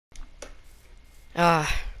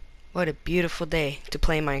Ah, what a beautiful day to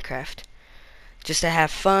play Minecraft. Just to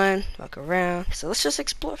have fun, walk around. So let's just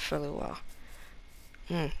explore for a little while.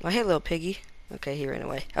 Well, hey, little piggy. Okay, he ran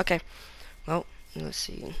away. Okay, well, let's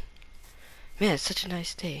see. Man, it's such a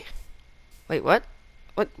nice day. Wait, what?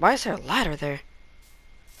 What? Why is there a ladder there?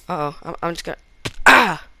 Uh-oh, I'm just gonna...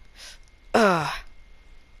 Ah! Ugh.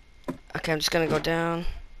 Okay, I'm just gonna go down.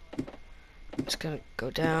 I'm just gonna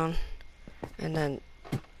go down. And then...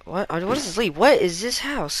 What? What is this leaf? What is this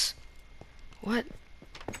house? What?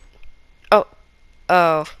 Oh.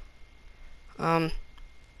 Oh. Um...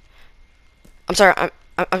 I'm sorry. I'm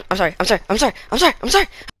sorry. I'm sorry. I'm sorry. I'm sorry. I'm sorry.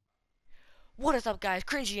 What is up, guys?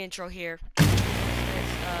 Cringy intro here.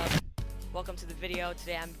 Welcome to the video.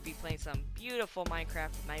 Today I'm gonna be playing some beautiful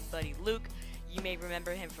Minecraft with my buddy Luke. You may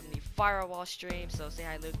remember him from the Firewall stream. So say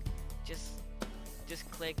hi, Luke. Just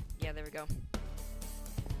click. Yeah, there we go.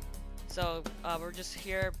 So we're just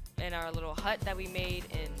here in our little hut that we made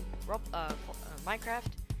in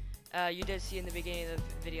Minecraft. You did see in the beginning of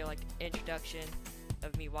the video like introduction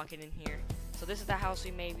of me walking in here. So this is the house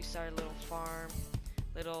we made. We started a little farm,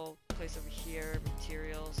 little place over here,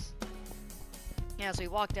 materials. Yeah, so we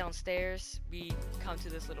walk downstairs. We come to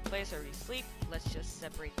this little place where we sleep. Let's just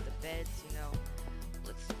separate the beds, you know.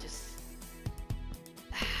 Let's just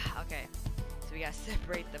okay. So we gotta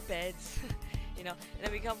separate the beds, you know. And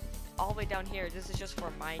then we come all the way down here. This is just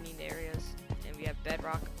for mining areas, and we have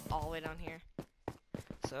bedrock all the way down here.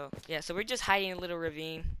 So yeah, so we're just hiding in a little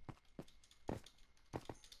ravine.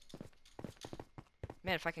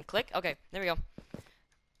 Man, if I can click. Okay, there we go.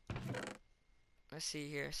 Let's see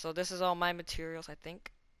here. So this is all my materials, I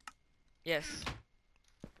think. Yes.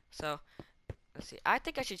 So let's see. I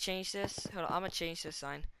think I should change this. Hold on, I'm gonna change this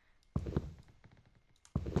sign.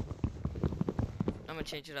 I'm gonna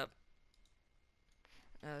change it up.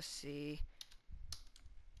 Let's see.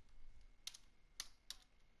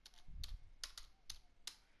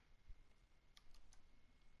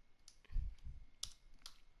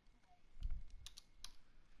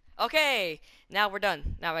 Okay, now we're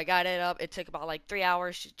done. Now I got it up. It took about like 3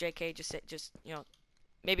 hours. JK, just you know,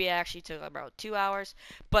 maybe it actually took about 2 hours,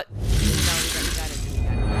 but no, we got it. We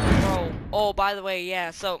got it. Bro. Oh, by the way,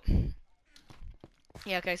 yeah. So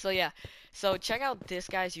yeah, okay. So yeah. So check out this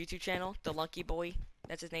guy's YouTube channel, the Lunky Boy.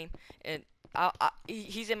 That's his name, and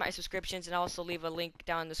he's in my subscriptions, and I'll also leave a link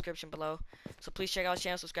down in the description below. So please check out his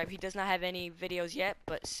channel, subscribe. He does not have any videos yet,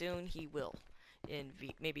 but soon he will.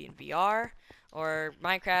 Maybe in VR or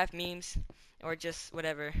Minecraft memes or just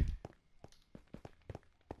whatever.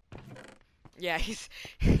 Yeah, he's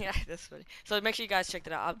yeah, that's funny. So make sure you guys check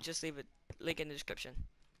that out. I'll just leave a link in the description.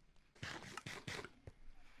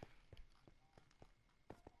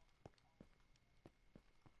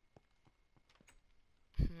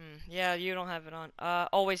 Yeah, you don't have it on.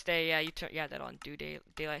 Always day. Yeah, you turn. Yeah, that on.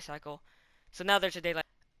 Daylight cycle. So now there's a daylight.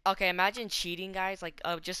 Okay, imagine cheating, guys. Like,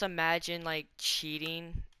 just imagine like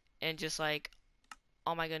cheating and just like,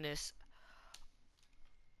 oh my goodness.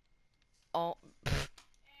 Oh,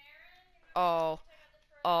 oh,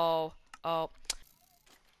 oh, oh.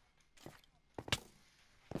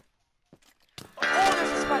 Oh, there's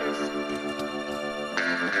the spiders.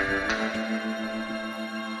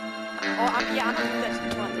 Oh, yeah, I'm gonna do this.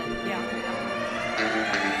 Come on, then.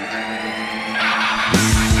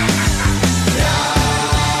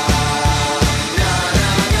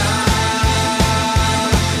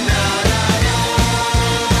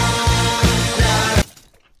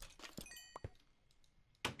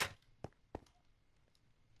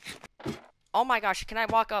 Oh my gosh, can I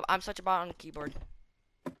walk up? I'm such a bot on the keyboard.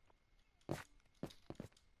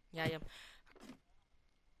 Yeah, I am.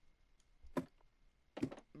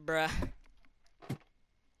 Bruh.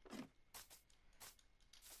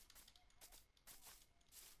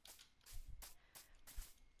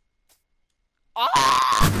 Oh!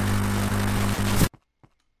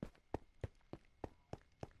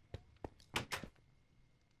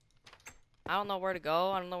 I don't know where to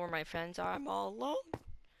go. I don't know where my friends are. I'm all alone.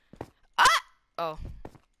 Ah! Oh.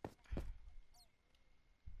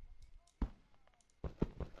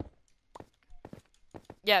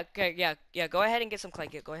 Yeah, okay, yeah. Go ahead and get some clay.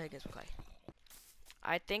 Go ahead and get some clay.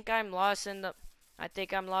 I think I'm lost in the... I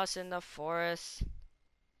think I'm lost in the forest.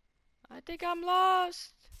 I think I'm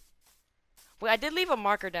lost. Wait, I did leave a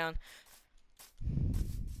marker down.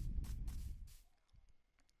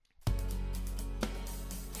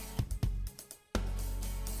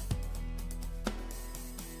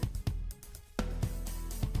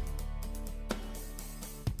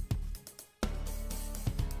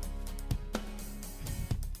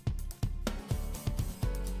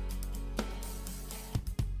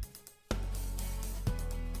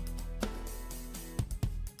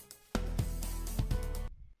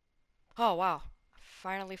 Oh, wow.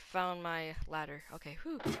 Finally found my ladder. Okay,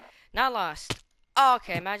 whew. Not lost. Oh,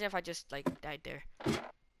 okay, imagine if I just, like, died there.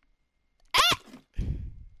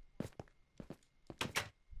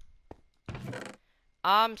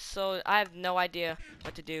 I have no idea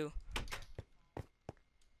what to do.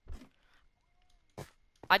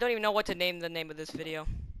 I don't even know what to name the name of this video.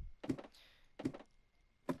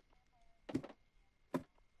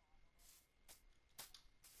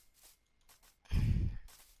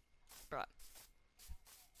 Bruh.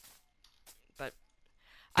 But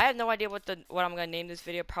I have no idea what I'm gonna name this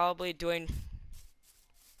video. I'm probably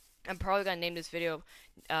gonna name this video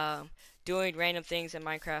doing random things in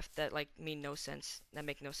Minecraft that like mean no sense, that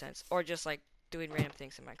make no sense, or just like doing random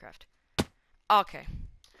things in Minecraft. Okay,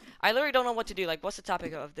 I literally don't know what to do. Like, what's the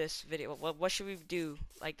topic of this video? What should we do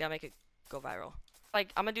like that make it go viral?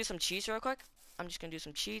 Like, I'm gonna do some cheats real quick. I'm just gonna do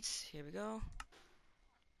some cheats. Here we go.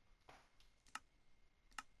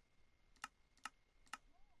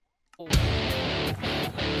 Oh.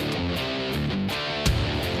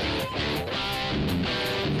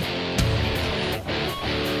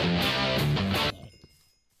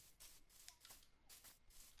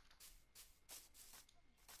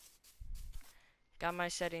 Got my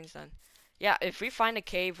settings done. Yeah, if we find a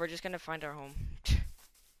cave, we're just gonna find our home.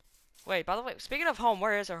 Wait, by the way, speaking of home,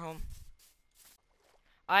 where is our home?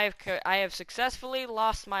 I have successfully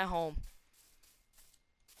lost my home.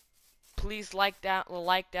 Please like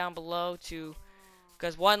down below to,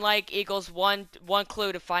 because one like equals one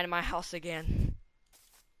clue to find my house again.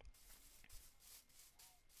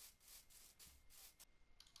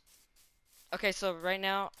 Okay, so right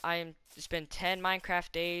now it's been 10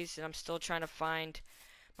 Minecraft days and I'm still trying to find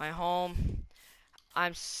my home.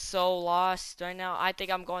 I'm so lost right now. I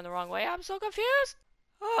think I'm going the wrong way. I'm so confused.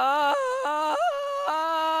 Oh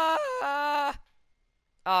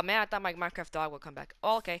man, I thought my Minecraft dog would come back.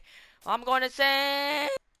 Oh, okay. I'm going to say.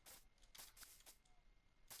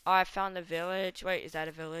 Oh, I found the village. Wait, is that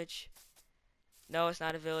a village? No, it's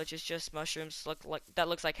not a village. It's just mushrooms. That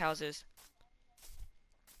looks like houses.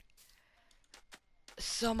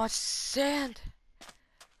 So much sand.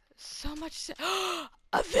 So much sand.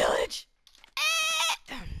 A village.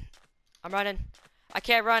 I'm running. I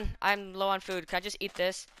can't run. I'm low on food. Can I just eat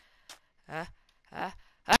this?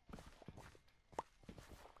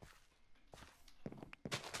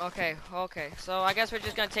 Okay, okay. So I guess we're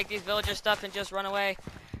just gonna take these villager stuff and just run away.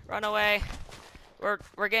 Run away.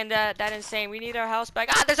 We're getting that insane. We need our house back.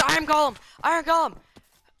 Ah, there's an iron golem. Iron golem.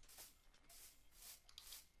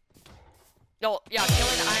 No, yeah,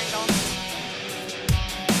 killing the iron golem.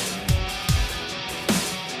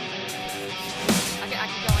 I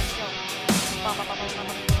can go. Bah, bah, bah, bah, bah,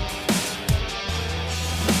 bah.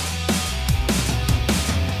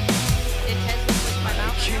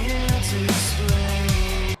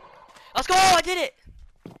 Let's go! I did it!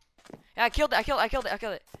 Yeah, I killed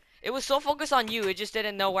it. It was so focused on you, it just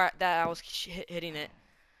didn't know that I was hitting it.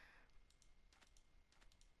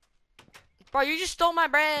 Bro, you just stole my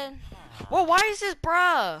bread. Whoa, why is this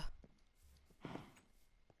bruh?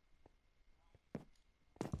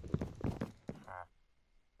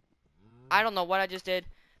 I don't know what I just did,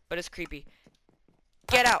 but it's creepy.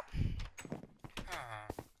 Get out.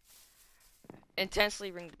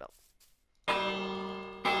 Intensely ring the bell.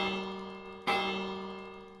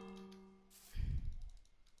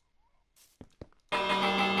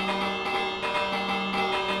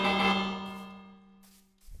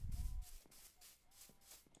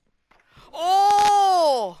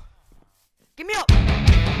 Oh! Give me up!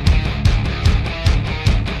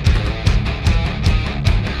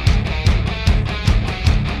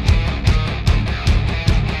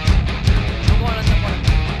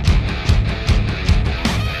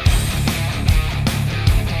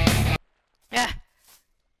 Yeah.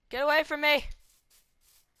 Get away from me.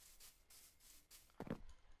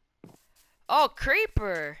 Oh,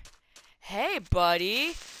 creeper. Hey,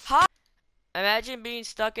 buddy. Hi. Imagine being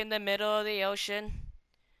stuck in the middle of the ocean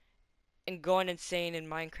and going insane in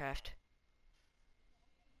Minecraft.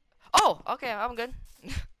 Oh, okay, I'm good.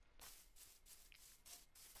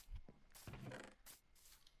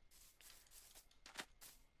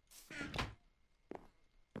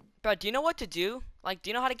 Bro, do you know what to do? Like, do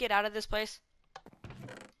you know how to get out of this place?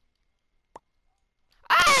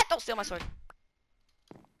 Ah! Don't steal my sword.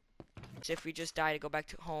 If we just die to go back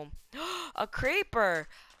to home. A creeper!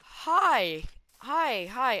 Hi!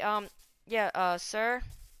 Hi, yeah, sir?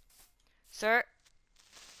 Sir?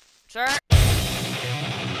 Sir?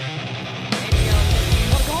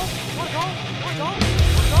 Wanna go? Wanna go? Wanna go?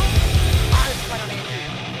 Wanna go? Ah, this is right on Andrew.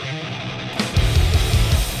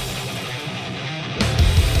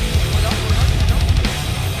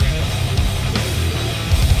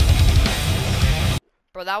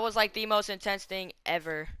 Bro, that was like the most intense thing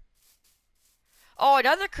ever. Oh,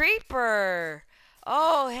 another creeper.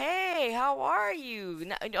 Oh, hey, how are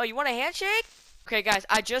you? Oh, you want a handshake? Okay, guys,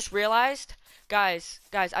 I just realized, guys,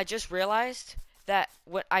 I just realized that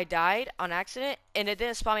when I died on accident, and it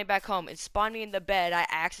didn't spawn me back home. It spawned me in the bed I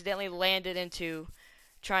accidentally landed into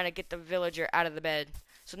trying to get the villager out of the bed.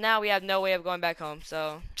 So now we have no way of going back home.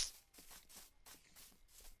 So,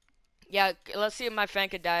 yeah, let's see if my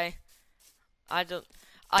friend could die. I don't.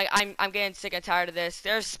 I'm getting sick and tired of this.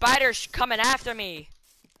 There's spiders coming after me.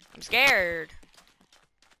 I'm scared.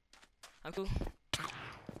 I'm cool.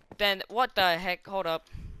 Then what the heck? Hold up.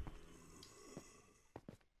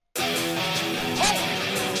 Oh!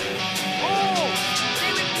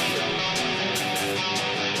 Stay with me!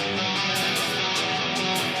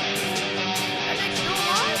 That thing's still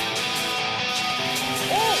alive?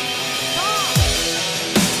 Oh! Stop!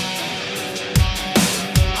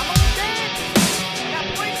 I'm almost dead! I got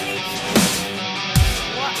poisoned!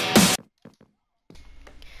 What?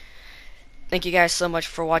 Thank you guys so much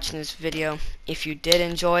for watching this video. If you did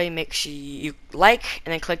enjoy, make sure you like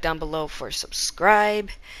and then click down below for subscribe.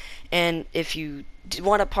 And if you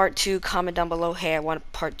want a part 2, comment down below, hey, I want a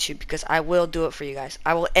part 2, because I will do it for you guys.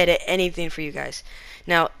 I will edit anything for you guys.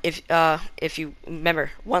 Now, if you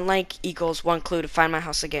remember, 1 like equals 1 clue to find my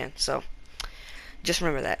house again. So, just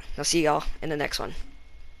remember that. I'll see y'all in the next one.